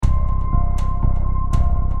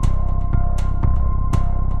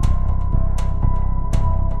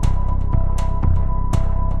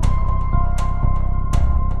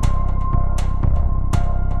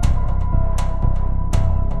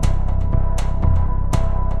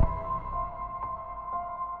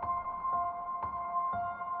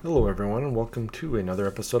Hello, everyone, and welcome to another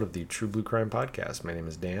episode of the True Blue Crime Podcast. My name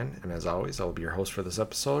is Dan, and as always, I will be your host for this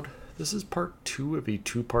episode. This is part 2 of a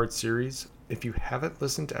 2-part series. If you haven't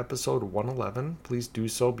listened to episode 111, please do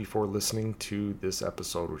so before listening to this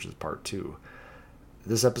episode, which is part 2.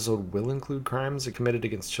 This episode will include crimes committed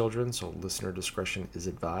against children, so listener discretion is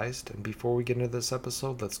advised. And before we get into this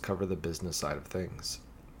episode, let's cover the business side of things.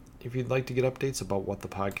 If you'd like to get updates about what the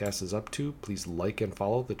podcast is up to, please like and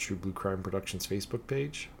follow the True Blue Crime Productions Facebook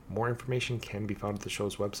page. More information can be found at the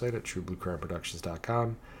show's website at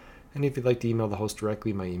truebluecrimeproductions.com. And if you'd like to email the host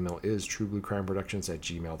directly, my email is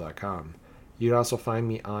truebluecrimeproductions@gmail.com. You can also find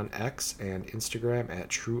me on X and Instagram at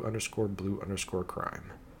true_blue_crime.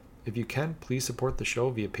 If you can, please support the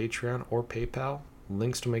show via Patreon or PayPal.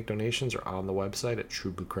 Links to make donations are on the website at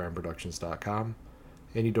truebluecrimeproductions.com.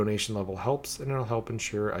 Any donation level helps, and it'll help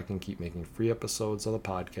ensure I can keep making free episodes of the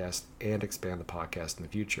podcast and expand the podcast in the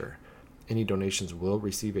future. Any donations will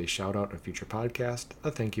receive a shout out in a future podcast,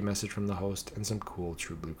 a thank you message from the host, and some cool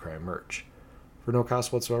True Blue Crime merch. For no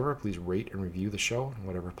cost whatsoever, please rate and review the show on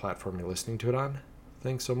whatever platform you're listening to it on.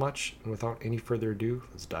 Thanks so much, and without any further ado,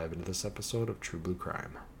 let's dive into this episode of True Blue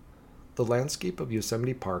Crime. The landscape of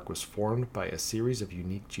Yosemite Park was formed by a series of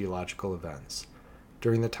unique geological events.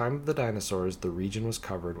 During the time of the dinosaurs, the region was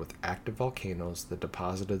covered with active volcanoes that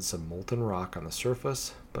deposited some molten rock on the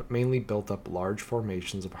surface, but mainly built up large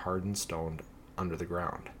formations of hardened stone under the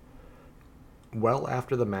ground. Well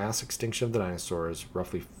after the mass extinction of the dinosaurs,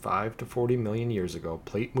 roughly 5 to 40 million years ago,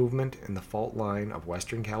 plate movement in the fault line of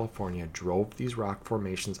Western California drove these rock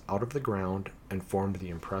formations out of the ground and formed the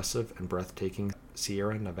impressive and breathtaking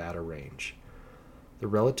Sierra Nevada range. The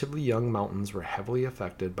relatively young mountains were heavily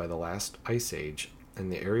affected by the last ice age, and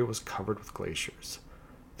the area was covered with glaciers.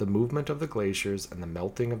 The movement of the glaciers and the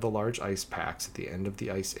melting of the large ice packs at the end of the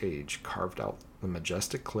Ice Age carved out the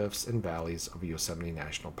majestic cliffs and valleys of Yosemite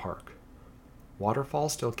National Park.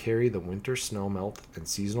 Waterfalls still carry the winter snowmelt and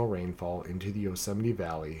seasonal rainfall into the Yosemite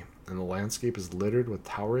Valley, and the landscape is littered with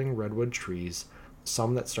towering redwood trees,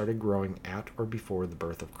 some that started growing at or before the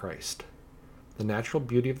birth of Christ. The natural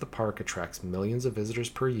beauty of the park attracts millions of visitors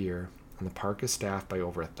per year, and the park is staffed by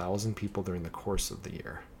over 1,000 people during the course of the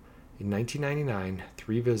year. In 1999,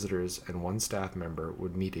 3 visitors and 1 staff member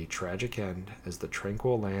would meet a tragic end as the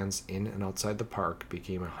tranquil lands in and outside the park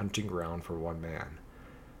became a hunting ground for one man.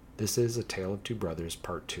 This is A Tale of Two Brothers,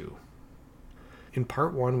 Part 2. In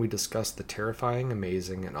Part 1, we discussed the terrifying,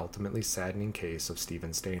 amazing, and ultimately saddening case of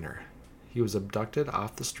Stephen Stainer. He was abducted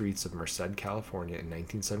off the streets of Merced, California in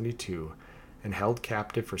 1972 and held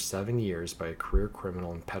captive for 7 years by a career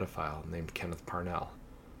criminal and pedophile named Kenneth Parnell.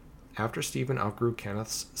 After Stephen outgrew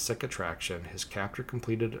Kenneth's sick attraction, his captor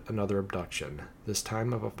completed another abduction, this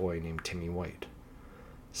time of a boy named Timmy White.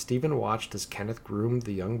 Stephen watched as Kenneth groomed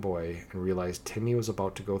the young boy and realized Timmy was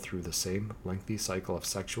about to go through the same lengthy cycle of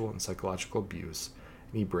sexual and psychological abuse,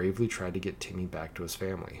 and he bravely tried to get Timmy back to his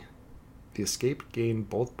family. The escape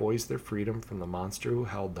gained both boys their freedom from the monster who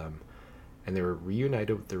held them, and they were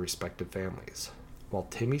reunited with their respective families. While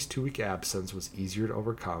Timmy's 2-week absence was easier to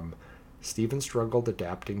overcome, Stephen struggled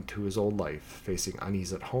adapting to his old life, facing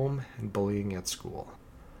unease at home and bullying at school.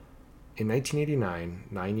 In 1989,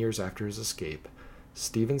 9 years after his escape,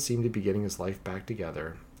 Stephen seemed to be getting his life back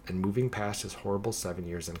together and moving past his horrible 7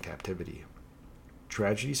 years in captivity.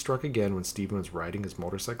 Tragedy struck again when Stephen was riding his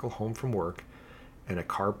motorcycle home from work, and a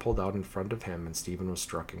car pulled out in front of him and Stephen was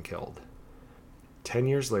struck and killed. 10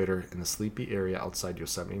 years later, in the sleepy area outside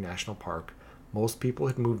Yosemite National Park, most people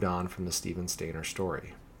had moved on from the Stephen Stainer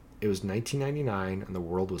story. It was 1999 and the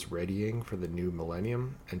world was readying for the new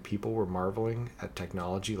millennium, and people were marveling at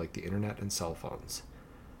technology like the internet and cell phones.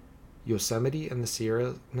 Yosemite and the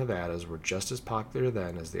Sierra Nevadas were just as popular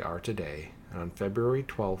then as they are today, and on February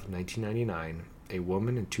 12, 1999, a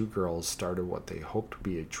woman and 2 girls started what they hoped would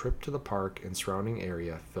be a trip to the park and surrounding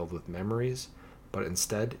area filled with memories, but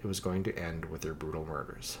instead it was going to end with their brutal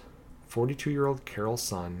murders. 42-year-old Carol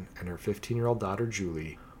Sun and her 15-year-old daughter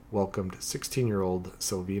Julie welcomed 16-year-old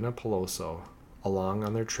Silvina Peloso along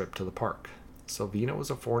on their trip to the park. Silvina was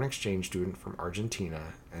a foreign exchange student from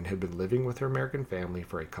Argentina and had been living with her American family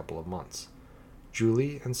for a couple of months.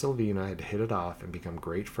 Julie and Silvina had hit it off and become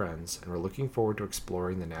great friends and were looking forward to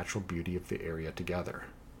exploring the natural beauty of the area together.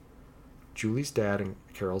 Julie's dad and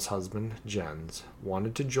Carol's husband, Jens,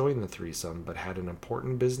 wanted to join the threesome but had an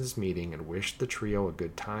important business meeting and wished the trio a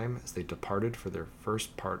good time as they departed for their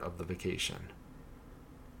first part of the vacation.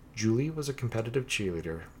 Julie was a competitive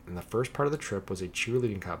cheerleader, and the first part of the trip was a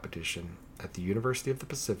cheerleading competition at the University of the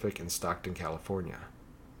Pacific in Stockton, California.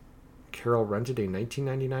 Carol rented a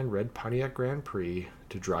 1999 red Pontiac Grand Prix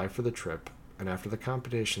to drive for the trip, and after the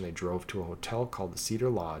competition, they drove to a hotel called the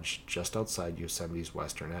Cedar Lodge just outside Yosemite's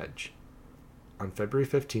western edge. On February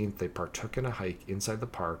 15th, they partook in a hike inside the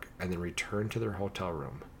park and then returned to their hotel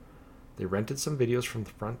room. They rented some videos from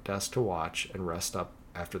the front desk to watch and rest up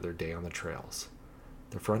after their day on the trails.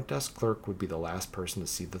 The front desk clerk would be the last person to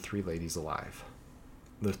see the three ladies alive.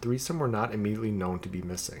 The threesome were not immediately known to be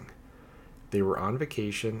missing. They were on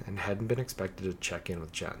vacation and hadn't been expected to check in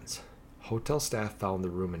with Jens. Hotel staff found the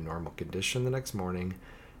room in normal condition the next morning,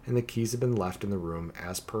 and the keys had been left in the room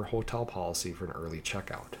as per hotel policy for an early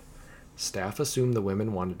checkout. Staff assumed the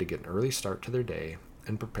women wanted to get an early start to their day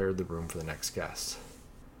and prepared the room for the next guests.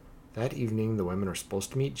 That evening, the women were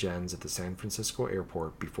supposed to meet Jens at the San Francisco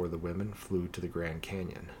airport before the women flew to the Grand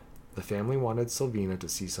Canyon. The family wanted Silvina to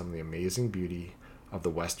see some of the amazing beauty of the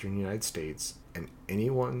western United States, and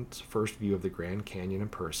anyone's first view of the Grand Canyon in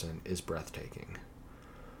person is breathtaking.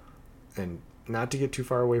 And not to get too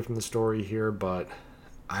far away from the story here, but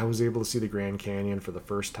I was able to see the Grand Canyon for the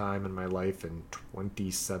first time in my life in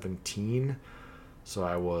 2017. So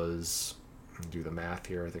I was, do the math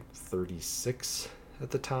here, I think 36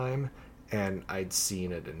 at the time, and I'd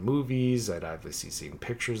seen it in movies. I'd obviously seen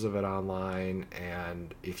pictures of it online,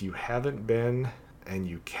 and if you haven't been and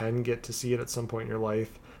you can get to see it at some point in your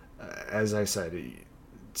life, as I said,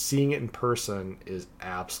 seeing it in person is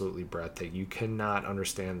absolutely breathtaking. You cannot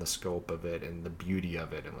understand the scope of it and the beauty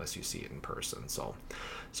of it unless you see it in person. So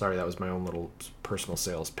sorry, that was my own little personal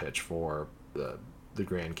sales pitch for the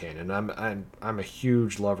Grand Canyon. I'm a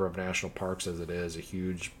huge lover of national parks, as it is a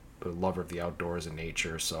huge lover of the outdoors and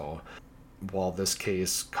nature. So while this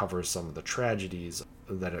case covers some of the tragedies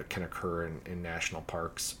that can occur in national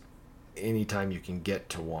parks, anytime you can get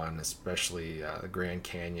to one, especially the Grand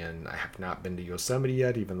Canyon. I have not been to Yosemite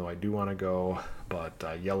yet, even though I do want to go, but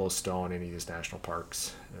Yellowstone, any of these national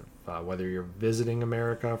parks, whether you're visiting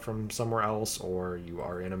America from somewhere else or you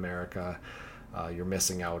are in America, you're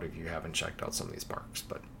missing out if you haven't checked out some of these parks.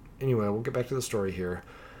 But anyway, we'll get back to the story here.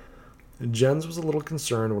 Jens was a little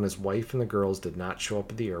concerned when his wife and the girls did not show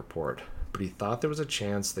up at the airport, but he thought there was a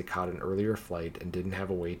chance they caught an earlier flight and didn't have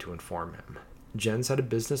a way to inform him. Jens had a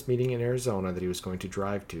business meeting in Arizona that he was going to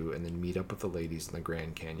drive to and then meet up with the ladies in the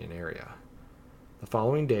Grand Canyon area. The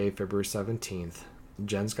following day, February 17th,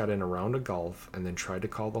 Jens got in a round of golf and then tried to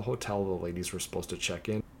call the hotel the ladies were supposed to check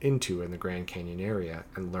into in the Grand Canyon area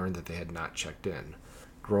and learned that they had not checked in.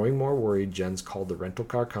 Growing more worried, Jens called the rental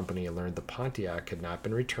car company and learned the Pontiac had not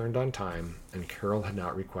been returned on time and Carol had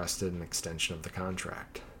not requested an extension of the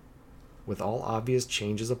contract. With all obvious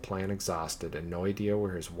changes of plan exhausted and no idea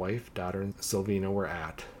where his wife, daughter, and Silvina were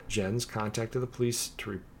at, Jens contacted the police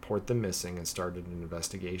to report them missing and started an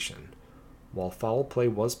investigation. While foul play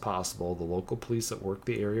was possible, the local police that worked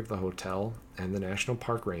the area of the hotel and the National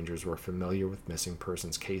Park Rangers were familiar with missing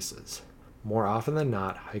persons cases. More often than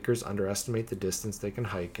not, hikers underestimate the distance they can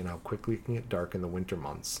hike and how quickly it can get dark in the winter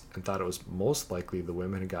months, and thought it was most likely the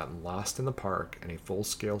women had gotten lost in the park and a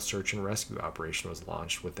full-scale search and rescue operation was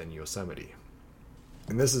launched within Yosemite.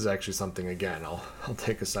 And this is actually something, again, I'll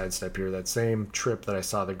take a sidestep here. That same trip that I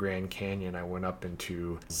saw the Grand Canyon, I went up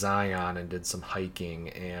into Zion and did some hiking,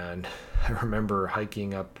 and I remember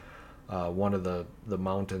hiking up one of the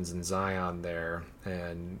mountains in Zion there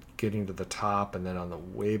and getting to the top, and then on the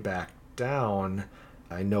way back down,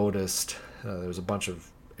 I noticed there was a bunch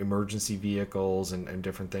of emergency vehicles and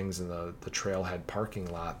different things in the trailhead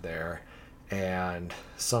parking lot there, and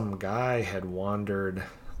some guy had wandered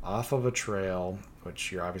off of a trail,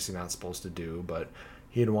 which you're obviously not supposed to do, but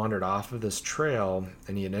he had wandered off of this trail,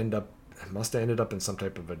 and he must have ended up in some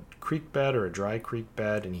type of a creek bed or a dry creek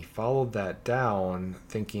bed, and he followed that down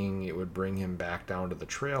thinking it would bring him back down to the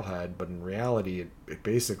trailhead, but in reality it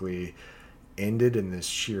basically ended in this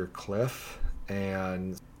sheer cliff,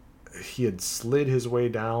 and he had slid his way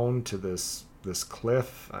down to this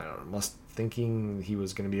cliff. I don't know, thinking he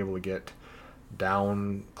was going to be able to get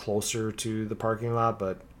down closer to the parking lot,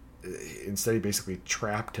 but instead he basically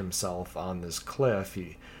trapped himself on this cliff.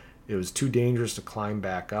 It was too dangerous to climb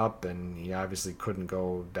back up, and he obviously couldn't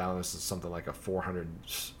go down. This is something like a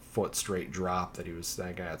 400-foot straight drop that he was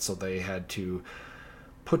snagging at, so they had to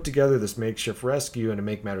put together this makeshift rescue, and to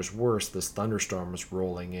make matters worse, this thunderstorm was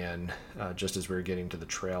rolling in just as we were getting to the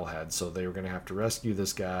trailhead, so they were going to have to rescue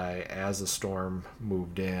this guy as the storm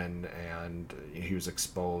moved in, and he was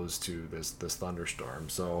exposed to this thunderstorm.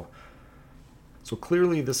 So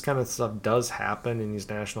clearly this kind of stuff does happen in these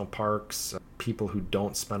national parks. People who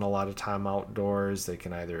don't spend a lot of time outdoors, they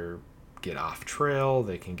can either get off trail,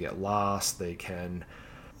 they can get lost, they can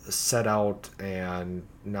set out and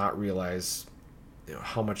not realize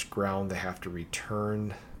how much ground they have to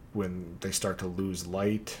return when they start to lose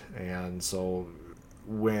light. And so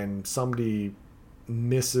when somebody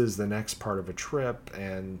misses the next part of a trip,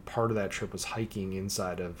 and part of that trip was hiking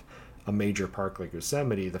inside of a major park like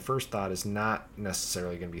Yosemite, the first thought is not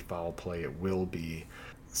necessarily going to be foul play. It will be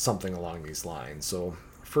something along these lines. So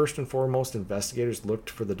first and foremost, investigators looked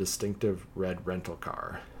for the distinctive red rental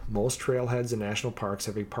car. Most trailheads in national parks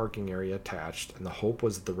have a parking area attached, and the hope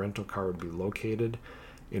was that the rental car would be located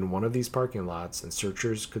in one of these parking lots, and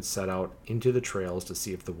searchers could set out into the trails to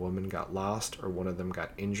see if the woman got lost or one of them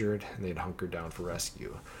got injured and they'd hunker down for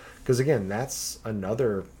rescue. Because again, that's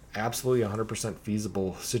another absolutely 100%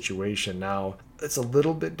 feasible situation. Now, it's a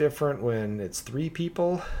little bit different when it's 3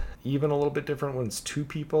 people, even a little bit different when it's 2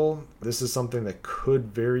 people. This is something that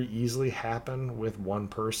could very easily happen with one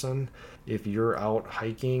person. If you're out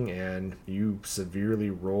hiking and you severely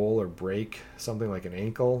roll or break something like an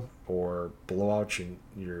ankle or blow out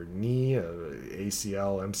your knee,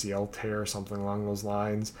 ACL, MCL tear, something along those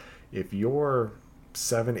lines, if you're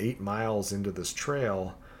 7-8 miles into this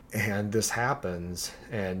trail and this happens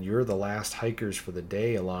and you're the last hikers for the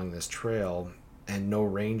day along this trail, and no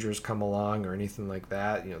rangers come along or anything like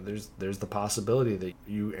that, there's the possibility that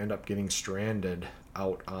you end up getting stranded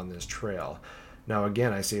out on this trail. Now,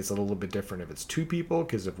 again, I say it's a little bit different if it's 2 people,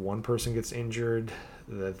 because if one person gets injured,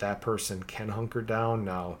 that person can hunker down.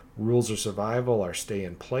 Now, rules of survival are stay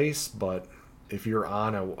in place, but if you're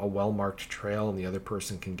on a well-marked trail and the other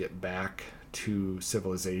person can get back to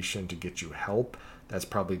civilization to get you help, that's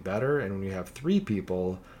probably better. And when you have 3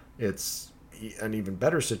 people, it's an even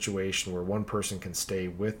better situation where one person can stay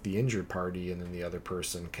with the injured party and then the other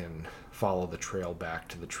person can follow the trail back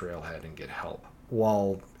to the trailhead and get help.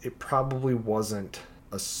 While it probably wasn't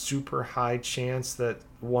a super high chance that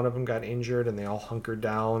one of them got injured and they all hunkered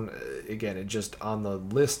down, again, it just on the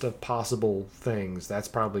list of possible things, that's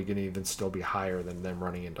probably going to even still be higher than them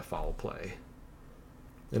running into foul play.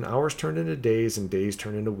 And hours turned into days and days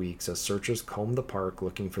turned into weeks as searchers combed the park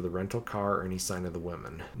looking for the rental car or any sign of the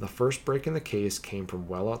women. The first break in the case came from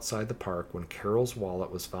well outside the park when Carol's wallet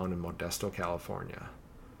was found in Modesto, California.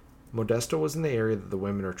 Modesto was in the area that the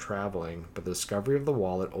women are traveling, but the discovery of the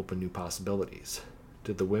wallet opened new possibilities.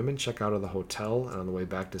 Did the women check out of the hotel and on the way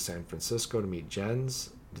back to San Francisco to meet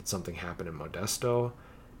Jens? Did something happen in Modesto?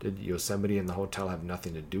 Did Yosemite and the hotel have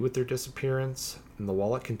nothing to do with their disappearance? And the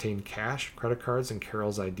wallet contained cash, credit cards, and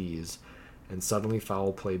Carol's IDs, and suddenly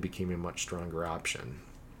foul play became a much stronger option.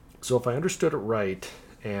 So if I understood it right,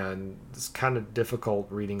 and it's kind of difficult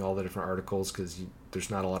reading all the different articles because there's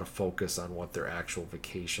not a lot of focus on what their actual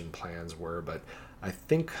vacation plans were, but I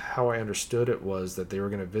think how I understood it was that they were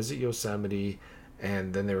going to visit Yosemite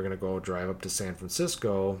and then they were going to go drive up to San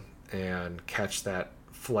Francisco and catch that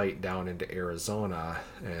flight down into Arizona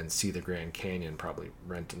and see the Grand Canyon, probably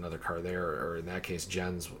rent another car there, or in that case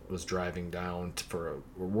Jens was driving down for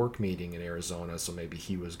a work meeting in Arizona, so maybe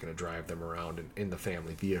he was going to drive them around in the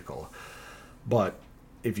family vehicle. But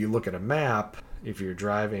if you look at a map, if you're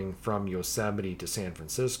driving from Yosemite to San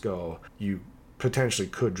Francisco, you potentially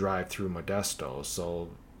could drive through Modesto. So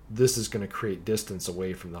this is going to create distance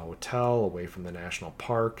away from the hotel, away from the national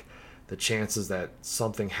park. The chances that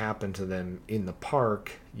something happened to them in the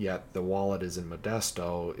park, yet the wallet is in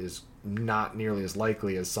Modesto, is not nearly as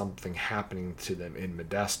likely as something happening to them in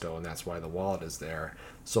Modesto, and that's why the wallet is there.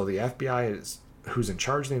 So the FBI who's in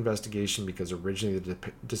charge of the investigation, because originally the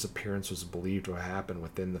disappearance was believed to have happened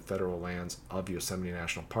within the federal lands of Yosemite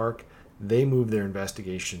National Park, they moved their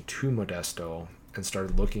investigation to Modesto and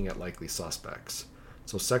started looking at likely suspects.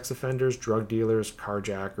 So sex offenders, drug dealers,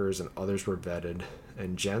 carjackers, and others were vetted,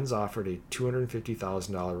 and Jens offered a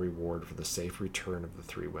 $250,000 reward for the safe return of the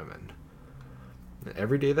 3 women. And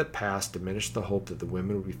every day that passed diminished the hope that the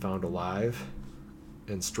women would be found alive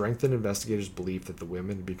and strengthened investigators' belief that the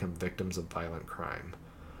women had become victims of violent crime.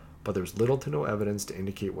 But there was little to no evidence to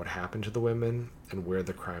indicate what happened to the women and where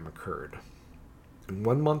the crime occurred. And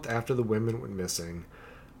 1 month after the women went missing,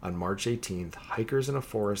 on March 18th, hikers in a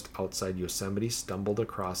forest outside Yosemite stumbled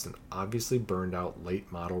across an obviously burned out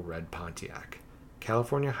late model red Pontiac.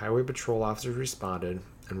 California Highway Patrol officers responded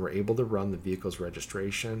and were able to run the vehicle's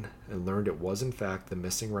registration and learned it was in fact the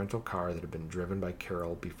missing rental car that had been driven by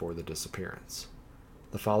Carol before the disappearance.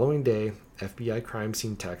 The following day, FBI crime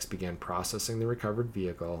scene techs began processing the recovered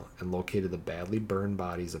vehicle and located the badly burned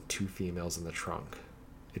bodies of 2 females in the trunk.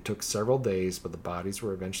 It took several days, but the bodies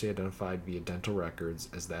were eventually identified via dental records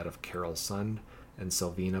as that of Carol Sund and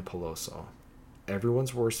Silvina Peloso.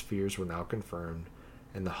 Everyone's worst fears were now confirmed,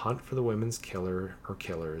 and the hunt for the women's killer or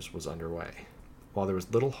killers was underway. While there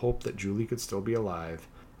was little hope that Julie could still be alive,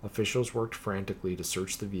 officials worked frantically to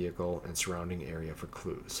search the vehicle and surrounding area for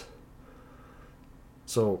clues.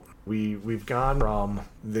 So we've gone from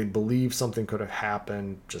they believe something could have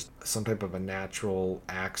happened, just some type of a natural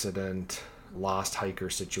accident, lost hiker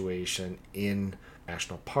situation in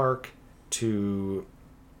national park, to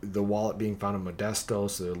the wallet being found in Modesto.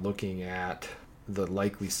 So they're looking at the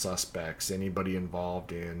likely suspects, anybody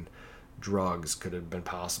involved in drugs. Could have been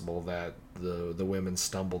possible that the women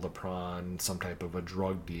stumbled upon some type of a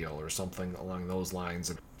drug deal or something along those lines,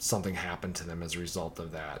 and something happened to them as a result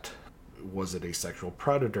of that. Was it a sexual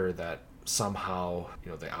predator that somehow,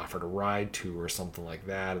 they offered a ride to or something like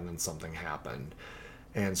that, and then something happened?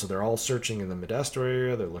 And so they're all searching in the Modesto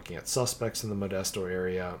area. They're looking at suspects in the Modesto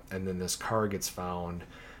area, and then this car gets found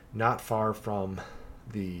not far from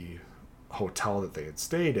the hotel that they had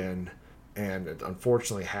stayed in, and it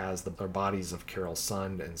unfortunately has the bodies of Carol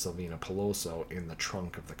Sund and Silvina Peloso in the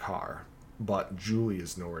trunk of the car. But Julie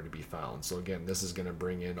is nowhere to be found. So again, this is going to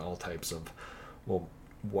bring in all types of, well,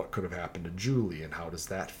 what could have happened to Julie, and how does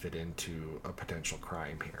that fit into a potential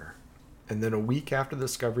crime here? And then a week after the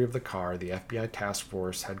discovery of the car, the FBI task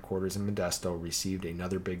force headquarters in Modesto received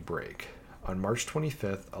another big break. On March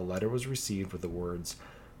 25th, a letter was received with the words,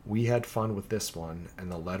 "We had fun with this one,"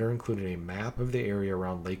 and the letter included a map of the area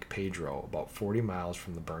around Lake Pedro, about 40 miles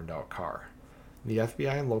from the burned out car. The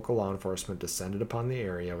FBI and local law enforcement descended upon the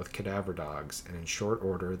area with cadaver dogs, and in short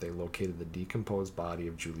order they located the decomposed body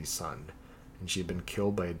of Julie Sund, and she had been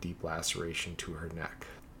killed by a deep laceration to her neck.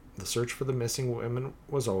 The search for the missing women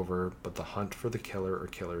was over, but the hunt for the killer or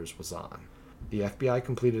killers was on. The FBI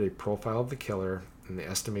completed a profile of the killer, and they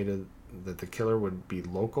estimated that the killer would be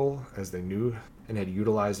local, as they knew and had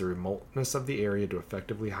utilized the remoteness of the area to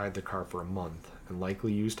effectively hide the car for a month, and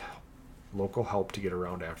likely used local help to get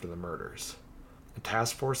around after the murders. A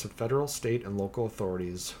task force of federal, state, and local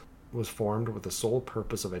authorities was formed with the sole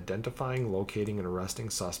purpose of identifying, locating, and arresting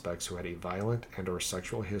suspects who had a violent and/or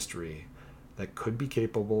sexual history that could be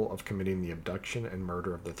capable of committing the abduction and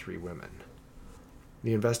murder of the three women.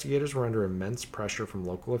 The investigators were under immense pressure from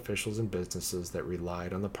local officials and businesses that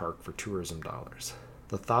relied on the park for tourism dollars.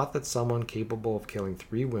 The thought that someone capable of killing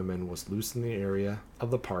three women was loose in the area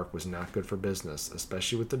of the park was not good for business,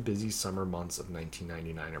 especially with the busy summer months of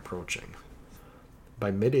 1999 approaching. By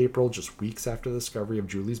mid-April, just weeks after the discovery of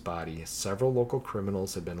Julie's body, several local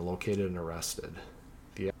criminals had been located and arrested.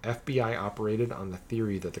 The FBI operated on the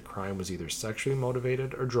theory that the crime was either sexually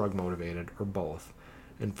motivated or drug motivated, or both,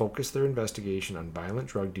 and focused their investigation on violent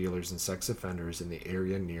drug dealers and sex offenders in the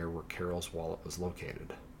area near where Carol's wallet was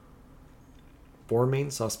located. 4 main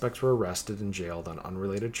suspects were arrested and jailed on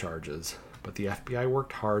unrelated charges, but the FBI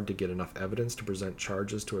worked hard to get enough evidence to present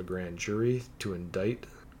charges to a grand jury to indict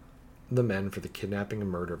the men for the kidnapping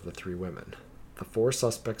and murder of the 3 women. The 4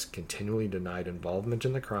 suspects continually denied involvement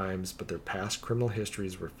in the crimes, but their past criminal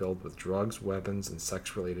histories were filled with drugs, weapons, and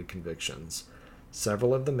sex-related convictions.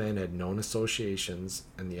 Several of the men had known associations,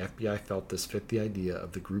 and the FBI felt this fit the idea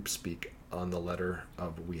of the group speak on the letter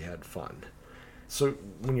of "We had fun." So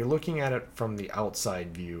when you're looking at it from the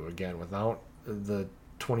outside view, again, without the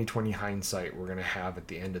 2020 hindsight we're going to have at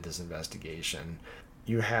the end of this investigation,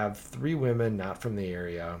 you have 3 women not from the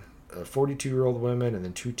area, a 42-year-old woman, and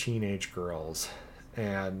then 2 teenage girls.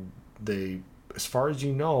 And they, as far as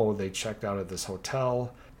you know, they checked out of this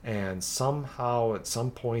hotel, and somehow at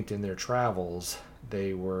some point in their travels,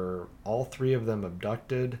 they were, all 3 of them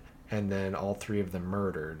abducted, and then all 3 of them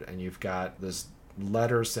murdered. And you've got this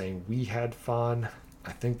letter saying "We had fun."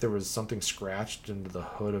 I think there was something scratched into the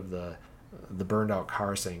hood of the burned out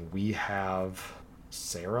car saying "We have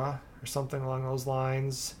Sarah" or something along those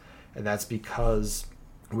lines. And that's because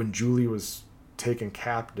when Julie was taken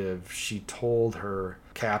captive, she told her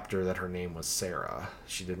captor that her name was Sarah.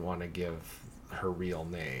 She didn't want to give her real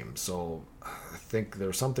name. So I think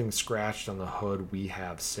there's something scratched on the hood, "We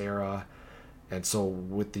have Sarah." And so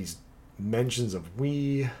with these mentions of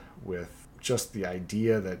 "we," with just the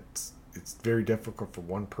idea that it's very difficult for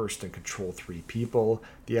one person to control 3 people,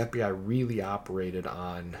 the FBI really operated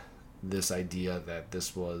on this idea that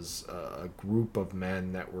this was a group of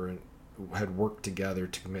men that had worked together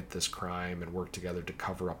to commit this crime and worked together to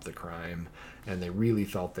cover up the crime, and they really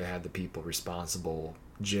felt they had the people responsible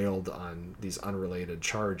jailed on these unrelated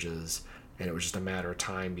charges, and it was just a matter of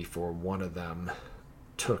time before one of them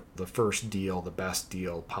took the first deal, the best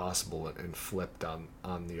deal possible, and flipped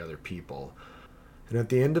on the other people. And at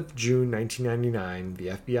the end of June 1999, the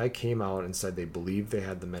FBI came out and said they believed they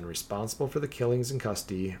had the men responsible for the killings in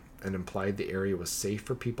custody, and implied the area was safe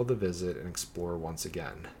for people to visit and explore once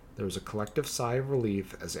again. There was a collective sigh of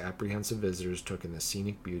relief as apprehensive visitors took in the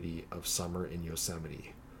scenic beauty of summer in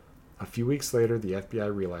Yosemite. A few weeks later, the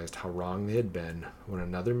FBI realized how wrong they had been when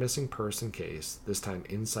another missing person case, this time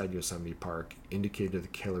inside Yosemite Park, indicated the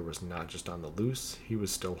killer was not just on the loose, he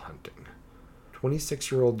was still hunting.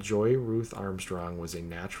 26-year-old Joy Ruth Armstrong was a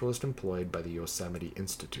naturalist employed by the Yosemite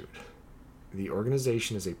Institute. The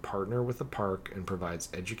organization is a partner with the park and provides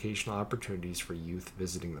educational opportunities for youth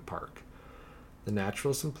visiting the park. The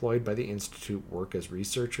naturalists employed by the Institute work as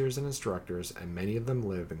researchers and instructors, and many of them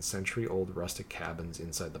live in century-old rustic cabins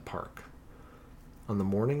inside the park. On the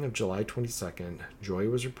morning of July 22nd, Joy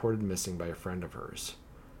was reported missing by a friend of hers.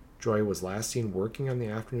 Joy was last seen working on the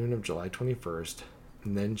afternoon of July 21st,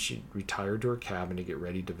 and then she retired to her cabin to get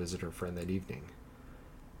ready to visit her friend that evening.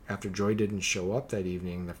 After Joy didn't show up that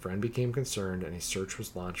evening, the friend became concerned and a search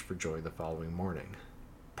was launched for Joy the following morning.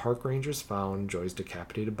 Park rangers found Joy's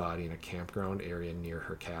decapitated body in a campground area near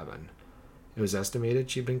her cabin. It was estimated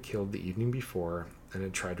she'd been killed the evening before and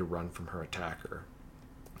had tried to run from her attacker.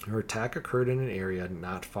 Her attack occurred in an area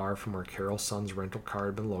not far from where Carol Son's rental car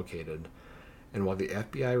had been located, and while the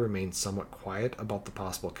FBI remained somewhat quiet about the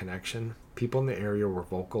possible connection, people in the area were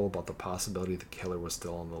vocal about the possibility the killer was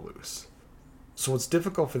still on the loose. So what's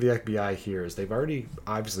difficult for the FBI here is they've already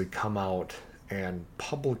obviously come out and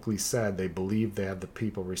publicly said they believe they have the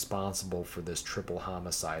people responsible for this triple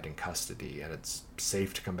homicide in custody, and it's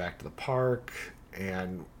safe to come back to the park.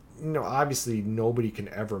 And, obviously nobody can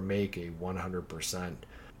ever make a 100%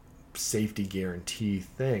 safety guarantee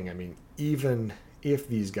thing. I mean, even if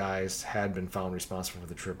these guys had been found responsible for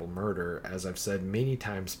the triple murder, as I've said many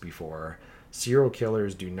times before, serial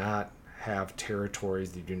killers do not have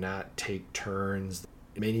territories, they do not take turns.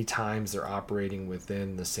 Many times they're operating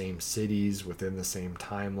within the same cities, within the same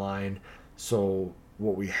timeline. So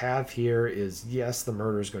what we have here is, yes, the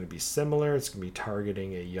murder is going to be similar. It's going to be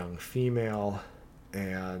targeting a young female.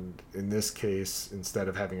 And in this case, instead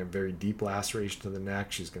of having a very deep laceration to the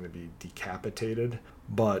neck, she's going to be decapitated.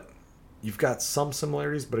 But you've got some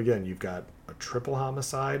similarities. But again, you've got a triple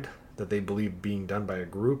homicide that they believe being done by a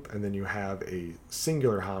group. And then you have a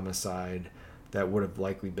singular homicide that would have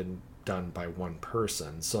likely been done by one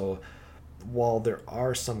person. So while there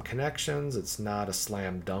are some connections, it's not a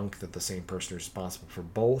slam dunk that the same person is responsible for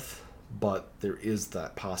both, but there is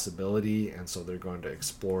that possibility, and so they're going to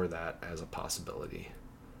explore that as a possibility.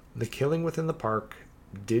 The killing within the park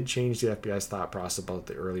did change the FBI's thought process about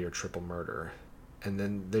the earlier triple murder, and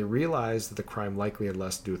then they realized that the crime likely had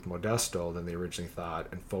less to do with Modesto than they originally thought,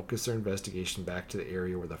 and focused their investigation back to the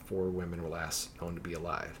area where the 4 women were last known to be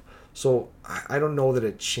alive. So I don't know that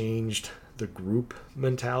it changed the group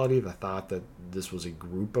mentality, the thought that this was a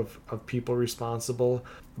group of people responsible.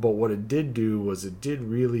 But what it did do was it did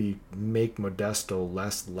really make Modesto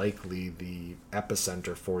less likely the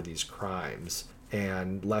epicenter for these crimes,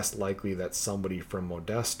 and less likely that somebody from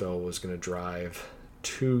Modesto was going to drive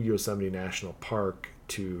to Yosemite National Park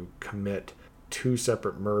to commit 2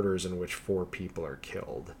 separate murders in which 4 people are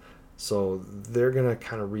killed. So they're going to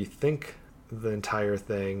kind of rethink the entire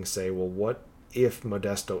thing, say, well, what if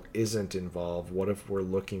Modesto isn't involved? What if we're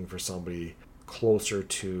looking for somebody closer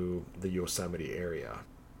to the Yosemite area?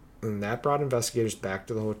 And that brought investigators back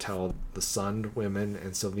to the hotel the Sund women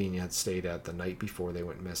and Sylvania had stayed at the night before they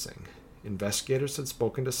went missing. Investigators had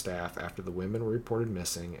spoken to staff after the women were reported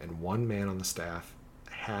missing, and one man on the staff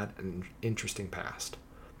had an interesting past.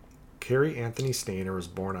 Cary Anthony Stayner was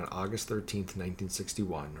born on August 13,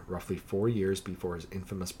 1961, roughly 4 years before his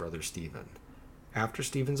infamous brother Stephen. After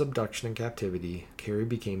Stephen's abduction and captivity, Cary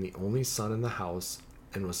became the only son in the house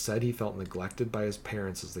and was said he felt neglected by his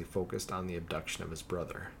parents as they focused on the abduction of his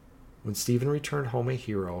brother. When Stephen returned home a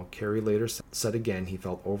hero, Cary later said again he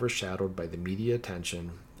felt overshadowed by the media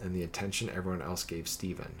attention and the attention everyone else gave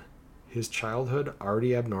Stephen. His childhood,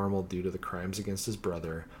 already abnormal due to the crimes against his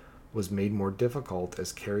brother, was made more difficult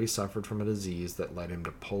as Cary suffered from a disease that led him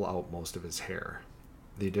to pull out most of his hair.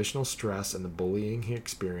 The additional stress and the bullying he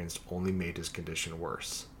experienced only made his condition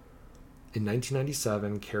worse. In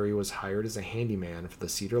 1997, Cary was hired as a handyman for the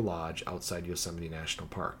Cedar Lodge outside Yosemite National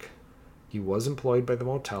Park. He was employed by the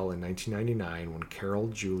motel in 1999 when Carol,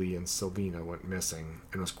 Julie, and Sylvina went missing,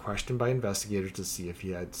 and was questioned by investigators to see if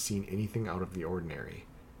he had seen anything out of the ordinary.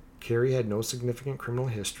 Cary had no significant criminal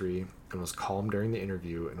history and was calm during the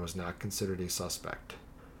interview and was not considered a suspect.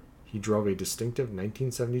 He drove a distinctive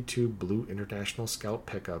 1972 blue International Scout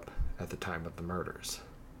pickup at the time of the murders.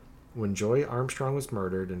 When Joy Armstrong was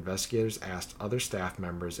murdered, investigators asked other staff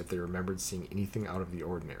members if they remembered seeing anything out of the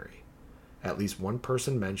ordinary. At least one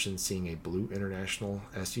person mentioned seeing a blue International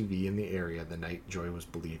SUV in the area the night Joy was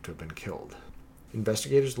believed to have been killed.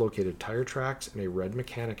 Investigators located tire tracks and a red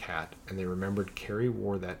mechanic hat, and they remembered Cary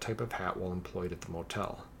wore that type of hat while employed at the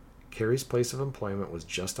motel. Carrie's place of employment was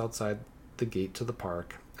just outside the gate to the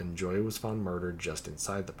park, and Joy was found murdered just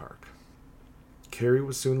inside the park. Carrie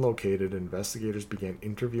was soon located, and investigators began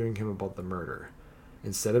interviewing him about the murder.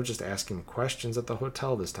 Instead of just asking him questions at the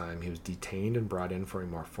hotel this time, he was detained and brought in for a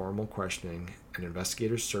more formal questioning, and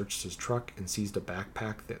investigators searched his truck and seized a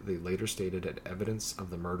backpack that they later stated had evidence of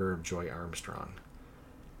the murder of Joy Armstrong.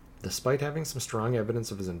 Despite having some strong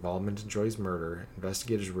evidence of his involvement in Joy's murder,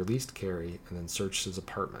 investigators released Carrie and then searched his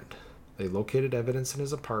apartment. They located evidence in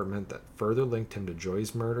his apartment that further linked him to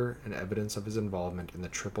Joy's murder and evidence of his involvement in the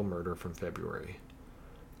triple murder from February.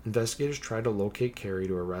 Investigators tried to locate Carrie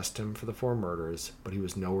to arrest him for the 4 murders, but he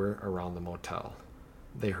was nowhere around the motel.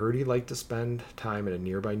 They heard he liked to spend time at a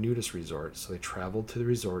nearby nudist resort, so they traveled to the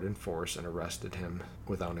resort in force and arrested him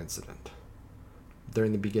without incident.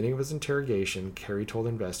 During the beginning of his interrogation, Carrie told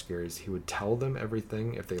investigators he would tell them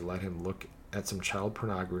everything if they let him look at some child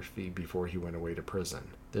pornography before he went away to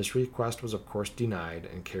prison. This request was of course denied,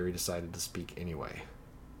 and Carrie decided to speak anyway.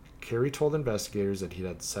 Carrie told investigators that he'd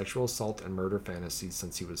had sexual assault and murder fantasies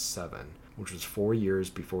since he was 7, which was 4 years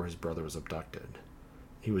before his brother was abducted.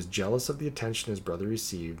 He was jealous of the attention his brother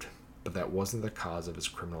received, but that wasn't the cause of his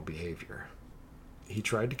criminal behavior. He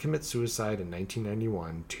tried to commit suicide in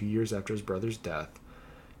 1991, 2 years after his brother's death,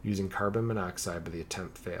 using carbon monoxide, but the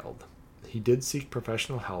attempt failed. He did seek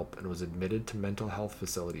professional help and was admitted to mental health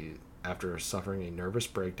facility after suffering a nervous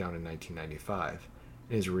breakdown in 1995.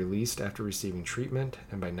 He was released after receiving treatment,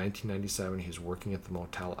 and by 1997 he was working at the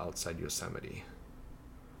motel outside Yosemite.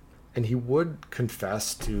 And he would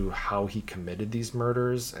confess to how he committed these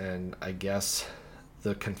murders, and I guess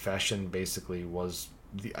the confession basically was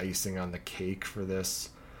the icing on the cake for this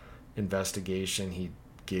investigation. He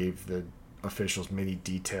gave the officials many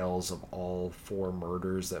details of all 4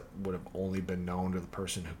 murders that would have only been known to the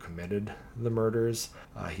person who committed the murders.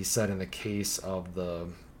 He said in the case of the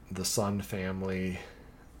Sun family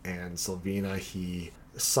and Sylvina, he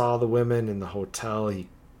saw the women in the hotel. He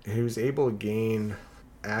was able to gain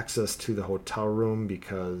access to the hotel room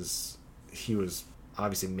because he was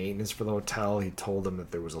obviously maintenance for the hotel. He told them that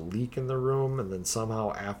there was a leak in the room, and then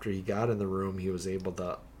somehow after he got in the room, he was able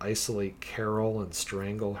to isolate Carol and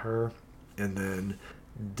strangle her, and then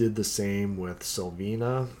did the same with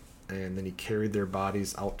Sylvina, and then he carried their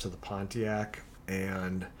bodies out to the Pontiac,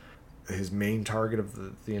 and his main target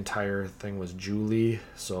of the entire thing was Julie.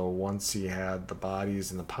 So once he had the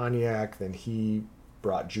bodies in the Pontiac, then he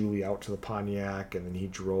brought Julie out to the Pontiac, and then he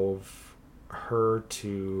drove her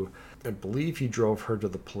to, I believe he drove her to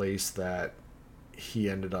the place that he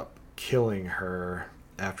ended up killing her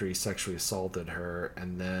after he sexually assaulted her,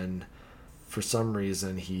 and then for some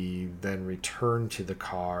reason he then returned to the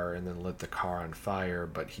car and then lit the car on fire,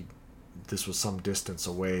 but this was some distance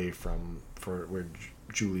away from where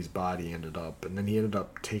Julie's body ended up, and then he ended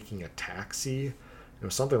up taking a taxi. It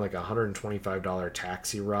was something like a $125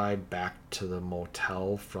 taxi ride back to the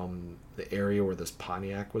motel from the area where this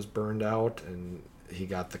Pontiac was burned out, and he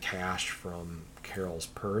got the cash from Carol's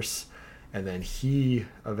purse. And then he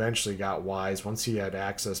eventually got wise. Once he had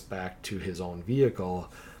access back to his own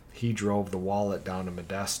vehicle, he drove the wallet down to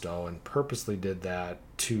Modesto and purposely did that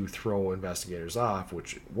to throw investigators off,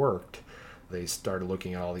 which worked. They started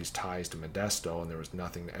looking at all these ties to Modesto, and there was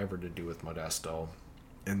nothing ever to do with Modesto.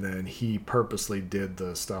 And then he purposely did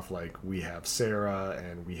the stuff like we have Sarah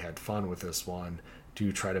and we had fun with this one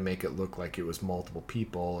to try to make it look like it was multiple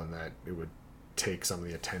people, and that it would take some of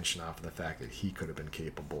the attention off of the fact that he could have been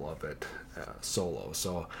capable of it solo.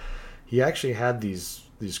 So he actually had these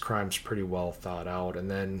crimes pretty well thought out. And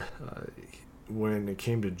then when it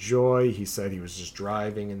came to Joy, he said he was just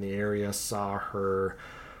driving in the area, saw her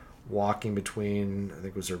walking between, I think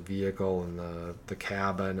it was her vehicle and the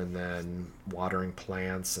cabin, and then watering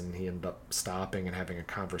plants, and he ended up stopping and having a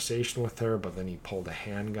conversation with her, but then he pulled a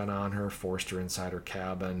handgun on her, forced her inside her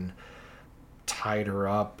cabin, tied her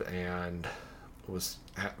up, and was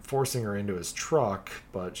forcing her into his truck,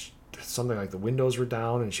 but something like the windows were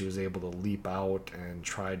down and she was able to leap out and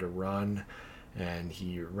try to run, and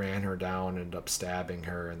he ran her down, ended up stabbing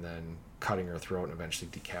her and then cutting her throat and eventually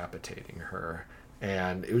decapitating her.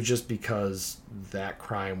 And it was just because that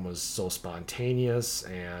crime was so spontaneous,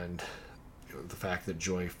 and the fact that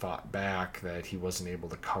Joy fought back, that he wasn't able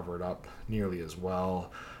to cover it up nearly as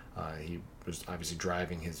well. He was obviously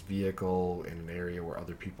driving his vehicle in an area where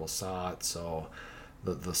other people saw it, so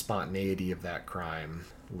the spontaneity of that crime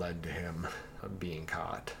led to him being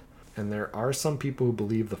caught. And there are some people who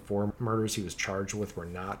believe the 4 murders he was charged with were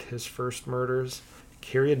not his first murders.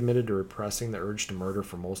 Carrie admitted to repressing the urge to murder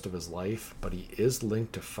for most of his life, but he is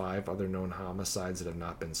linked to 5 other known homicides that have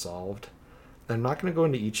not been solved. I'm not going to go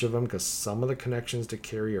into each of them because some of the connections to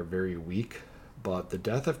Carrie are very weak, but the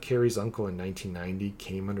death of Carrie's uncle in 1990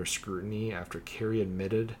 came under scrutiny after Carrie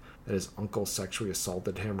admitted that his uncle sexually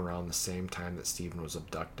assaulted him around the same time that Stephen was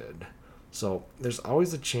abducted. So there's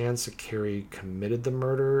always a chance that Carrie committed the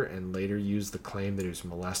murder and later used the claim that he was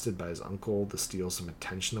molested by his uncle to steal some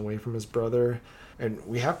attention away from his brother. And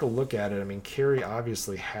we have to look at it. I mean, Carrie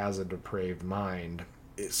obviously has a depraved mind.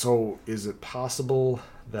 So is it possible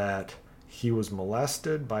that he was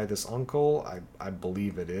molested by this uncle? I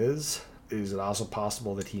believe it is. Is it also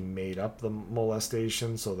possible that he made up the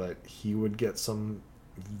molestation so that he would get some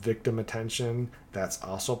victim attention? That's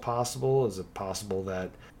also possible. Is it possible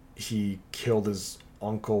that he killed his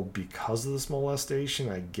uncle because of this molestation?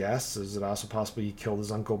 I guess. Is it also possible he killed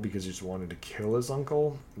his uncle because he just wanted to kill his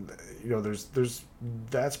uncle? There's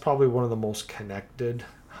that's probably one of the most connected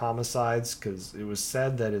homicides, because it was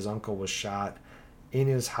said that his uncle was shot in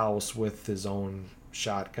his house with his own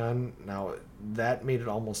shotgun. Now, that made it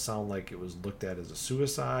almost sound like it was looked at as a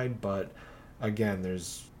suicide, but again,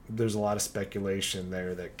 there's a lot of speculation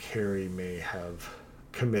there that Carrie may have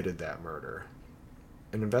committed that murder.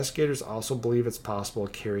 And investigators also believe it's possible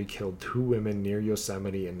Carrie killed 2 women near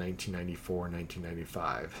Yosemite in 1994 and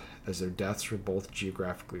 1995, as their deaths were both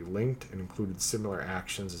geographically linked and included similar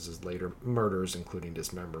actions as his later murders, including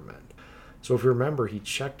dismemberment. So if you remember, he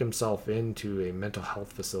checked himself into a mental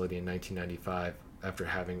health facility in 1995 after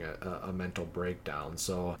having a mental breakdown.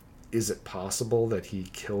 So is it possible that he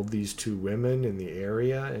killed these 2 women in the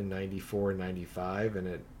area in 94 and 95 and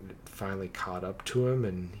it finally caught up to him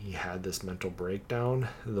and he had this mental breakdown?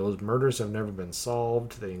 Those murders have never been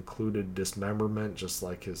solved. They included dismemberment, just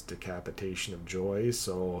like his decapitation of Joy.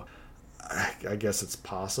 So I guess it's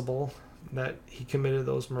possible that he committed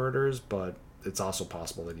those murders, but it's also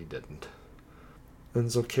possible that he didn't. And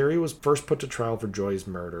so Carrie was first put to trial for Joy's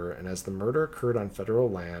murder, and as the murder occurred on federal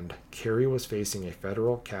land, Carrie was facing a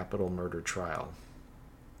federal capital murder trial.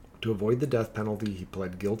 To avoid the death penalty, he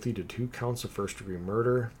pled guilty to 2 counts of first-degree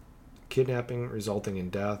murder, kidnapping resulting in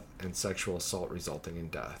death, and sexual assault resulting in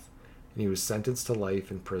death, and he was sentenced to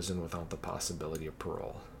life in prison without the possibility of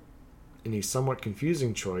parole. In a somewhat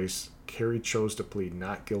confusing choice, Carrie chose to plead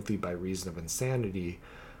not guilty by reason of insanity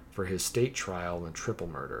for his state trial in triple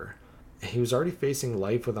murder. He was already facing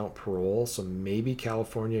life without parole, so maybe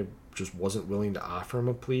California just wasn't willing to offer him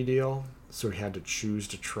a plea deal, so he had to choose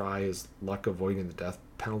to try his luck avoiding the death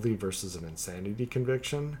penalty versus an insanity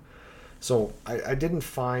conviction. So I didn't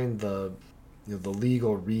find the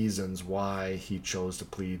legal reasons why he chose to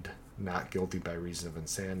plead not guilty by reason of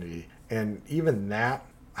insanity. And even that,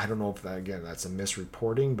 I don't know if that's a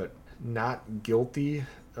misreporting, but not guilty,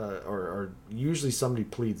 or usually somebody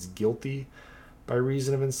pleads guilty by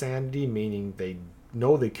reason of insanity, meaning they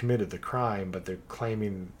know they committed the crime, but they're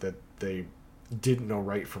claiming that they didn't know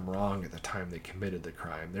right from wrong at the time they committed the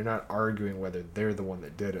crime. They're not arguing whether they're the one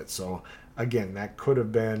that did it. So again, that could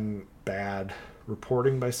have been bad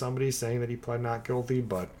reporting by somebody saying that he pled not guilty,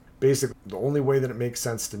 but basically the only way that it makes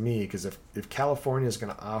sense to me, because if California is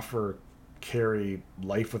going to offer Carrie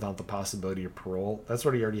life without the possibility of parole, that's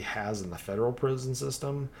what he already has in the federal prison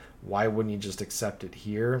system. Why wouldn't he just accept it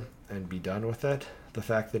here and be done with it? The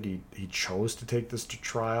fact that he chose to take this to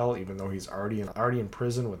trial, even though he's already in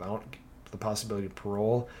prison without the possibility of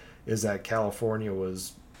parole, is that California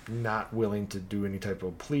was not willing to do any type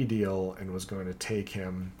of plea deal and was going to take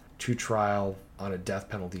him to trial on a death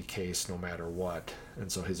penalty case no matter what.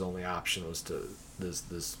 And so his only option was to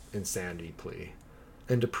this insanity plea.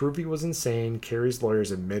 And to prove he was insane, Carrie's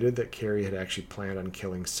lawyers admitted that Carrie had actually planned on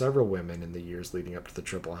killing several women in the years leading up to the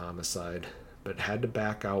triple homicide, but had to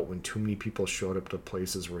back out when too many people showed up to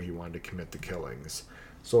places where he wanted to commit the killings.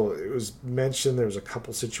 So it was mentioned there was a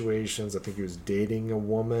couple situations. I think he was dating a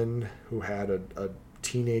woman who had a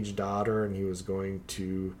teenage daughter, and he was going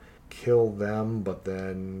to kill them, but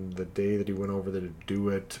then the day that he went over there to do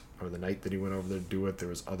it, or the night that he went over there to do it, there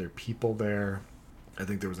was other people there. I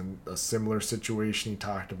think there was a similar situation he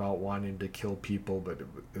talked about wanting to kill people, but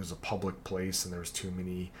it was a public place and there was too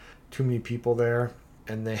many people there.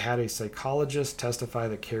 And they had a psychologist testify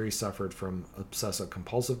that Carrie suffered from obsessive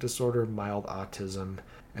compulsive disorder, mild autism,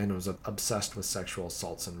 and was obsessed with sexual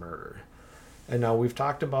assaults and murder. And now we've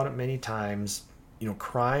talked about it many times.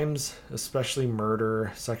 Crimes, especially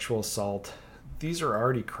murder, sexual assault, these are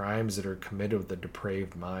already crimes that are committed with a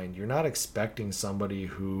depraved mind. You're not expecting somebody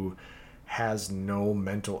who has no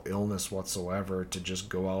mental illness whatsoever to just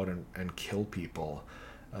go out and kill people.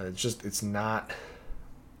 It's not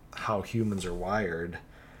how humans are wired.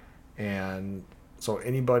 And so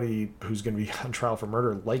anybody who's going to be on trial for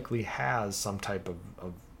murder likely has some type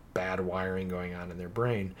of bad wiring going on in their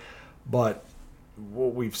brain. But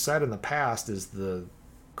what we've said in the past is the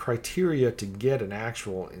criteria to get an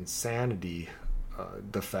actual insanity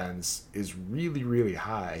defense is really, really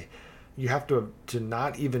high. You have to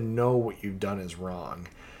not even know what you've done is wrong.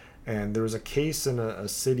 And there was a case in a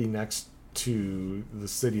city next to the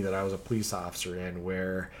city that I was a police officer in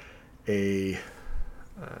where I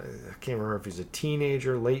can't remember if he's a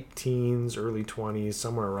teenager, late teens, early 20s,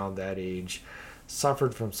 somewhere around that age,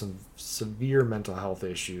 suffered from some severe mental health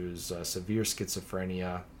issues, severe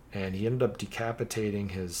schizophrenia, and he ended up decapitating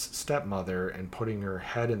his stepmother and putting her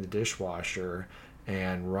head in the dishwasher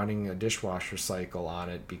and running a dishwasher cycle on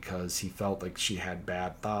it because he felt like she had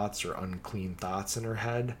bad thoughts or unclean thoughts in her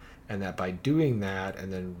head, and that by doing that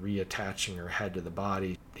and then reattaching her head to the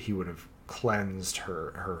body, he would have cleansed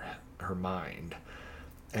her mind.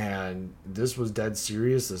 And this was dead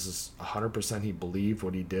serious. This is 100% he believed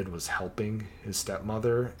what he did was helping his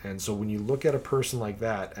stepmother. And so when you look at a person like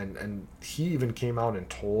that, and he even came out and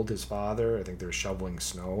told his father, I think they were shoveling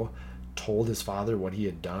snow, told his father what he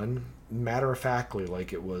had done, matter of factly,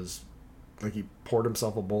 like it was like he poured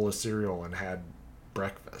himself a bowl of cereal and had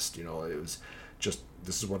breakfast. It was just,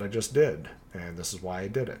 this is what I just did, and this is why I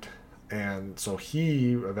did it. And so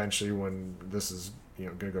he eventually, when this is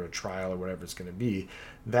going to go to trial or whatever it's going to be,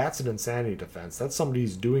 that's an insanity defense. That's somebody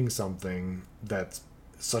who's doing something that's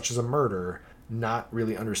such as a murder, not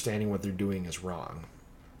really understanding what they're doing is wrong.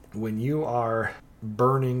 When you are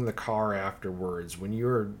burning the car afterwards, when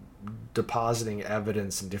you're depositing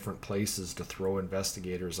evidence in different places to throw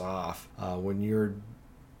investigators off, when you're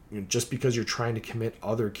just because you're trying to commit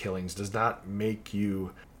other killings does not make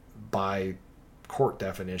you, by court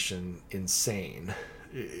definition, insane.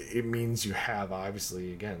 It means you have,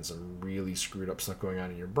 obviously, again, some really screwed up stuff going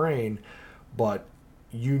on in your brain, but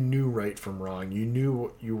you knew right from wrong. You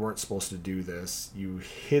knew you weren't supposed to do this. You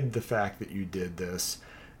hid the fact that you did this.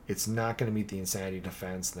 It's not going to meet the insanity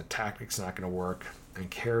defense. The tactic's not going to work.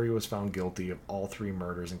 And Carey was found guilty of all 3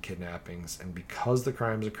 murders and kidnappings. And because the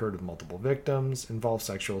crimes occurred with multiple victims, involved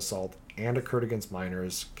sexual assault, and occurred against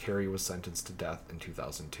minors, Carey was sentenced to death in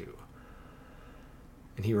 2002.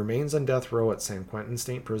 And he remains on death row at San Quentin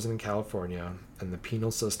State Prison in California, and the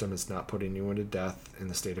penal system has not put anyone to death in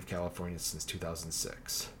the state of California since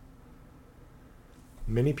 2006.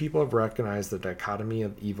 Many people have recognized the dichotomy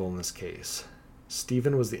of evil in this case.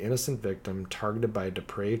 Stephen was the innocent victim targeted by a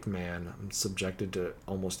depraved man and subjected to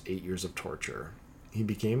almost 8 years of torture. He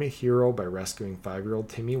became a hero by rescuing 5-year-old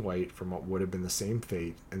Timmy White from what would have been the same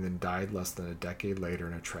fate, and then died less than a decade later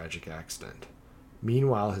in a tragic accident.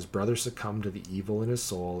 Meanwhile, his brother succumbed to the evil in his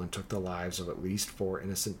soul and took the lives of at least 4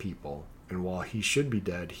 innocent people, and while he should be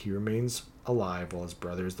dead, he remains alive while his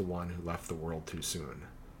brother is the one who left the world too soon.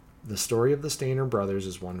 The story of the Stainer brothers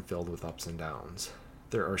is one filled with ups and downs.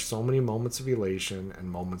 There are so many moments of elation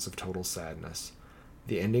and moments of total sadness.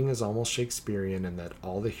 The ending is almost Shakespearean in that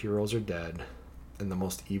all the heroes are dead, and the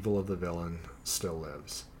most evil of the villain still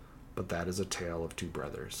lives. But that is a tale of 2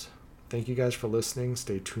 brothers. Thank you guys for listening.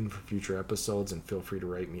 Stay tuned for future episodes, and feel free to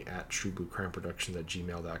write me at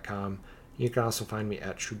truebluecrimeproductions@gmail.com. You can also find me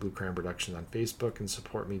at True Blue Crime Productions on Facebook and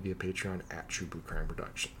support me via Patreon at True Blue Crime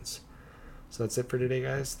Productions. So that's it for today,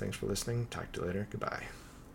 guys. Thanks for listening. Talk to you later. Goodbye.